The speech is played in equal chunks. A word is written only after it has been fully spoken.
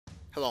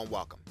Hello and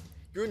welcome.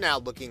 You're now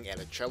looking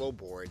at a Trello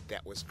board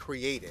that was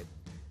created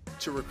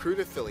to recruit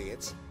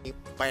affiliates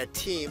by a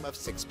team of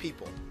 6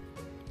 people.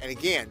 And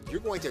again, you're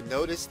going to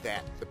notice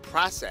that the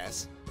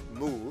process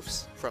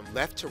moves from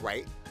left to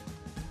right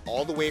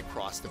all the way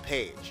across the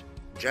page,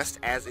 just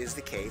as is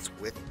the case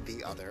with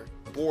the other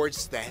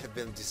boards that have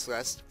been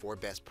discussed for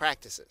best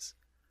practices.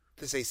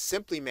 This is a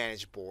simply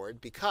managed board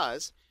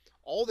because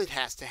all that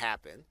has to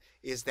happen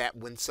is that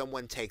when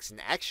someone takes an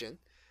action,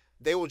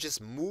 they will just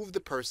move the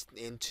person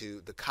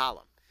into the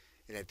column.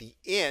 And at the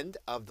end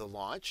of the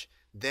launch,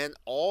 then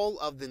all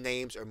of the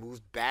names are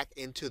moved back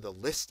into the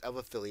list of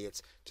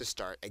affiliates to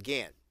start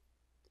again.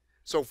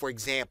 So for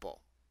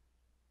example,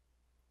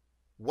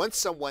 once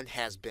someone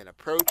has been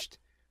approached,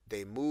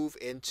 they move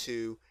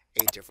into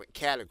a different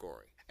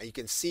category. And you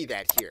can see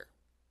that here.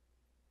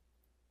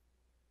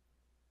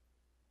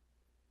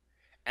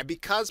 And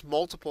because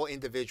multiple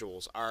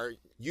individuals are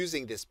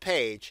using this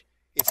page,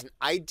 it's an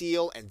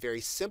ideal and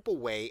very simple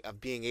way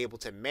of being able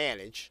to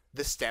manage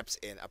the steps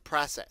in a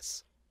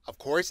process. Of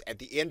course, at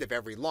the end of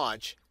every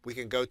launch, we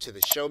can go to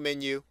the Show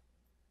menu,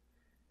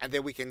 and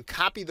then we can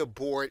copy the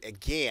board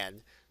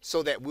again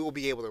so that we will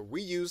be able to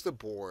reuse the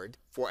board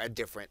for a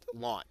different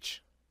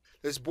launch.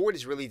 This board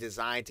is really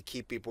designed to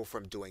keep people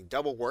from doing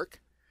double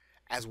work,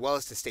 as well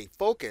as to stay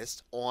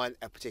focused on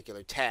a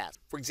particular task.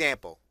 For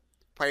example,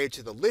 prior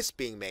to the list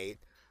being made,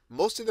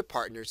 most of the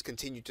partners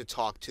continue to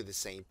talk to the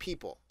same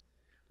people,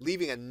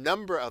 leaving a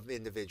number of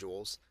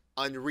individuals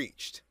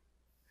unreached.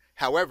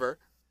 However,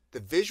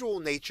 the visual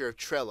nature of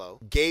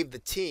Trello gave the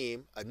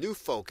team a new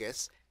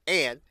focus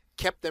and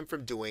kept them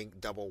from doing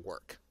double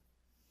work.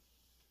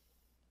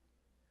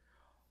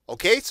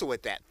 Okay, so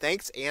with that,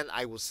 thanks, and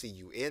I will see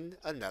you in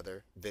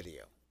another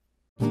video.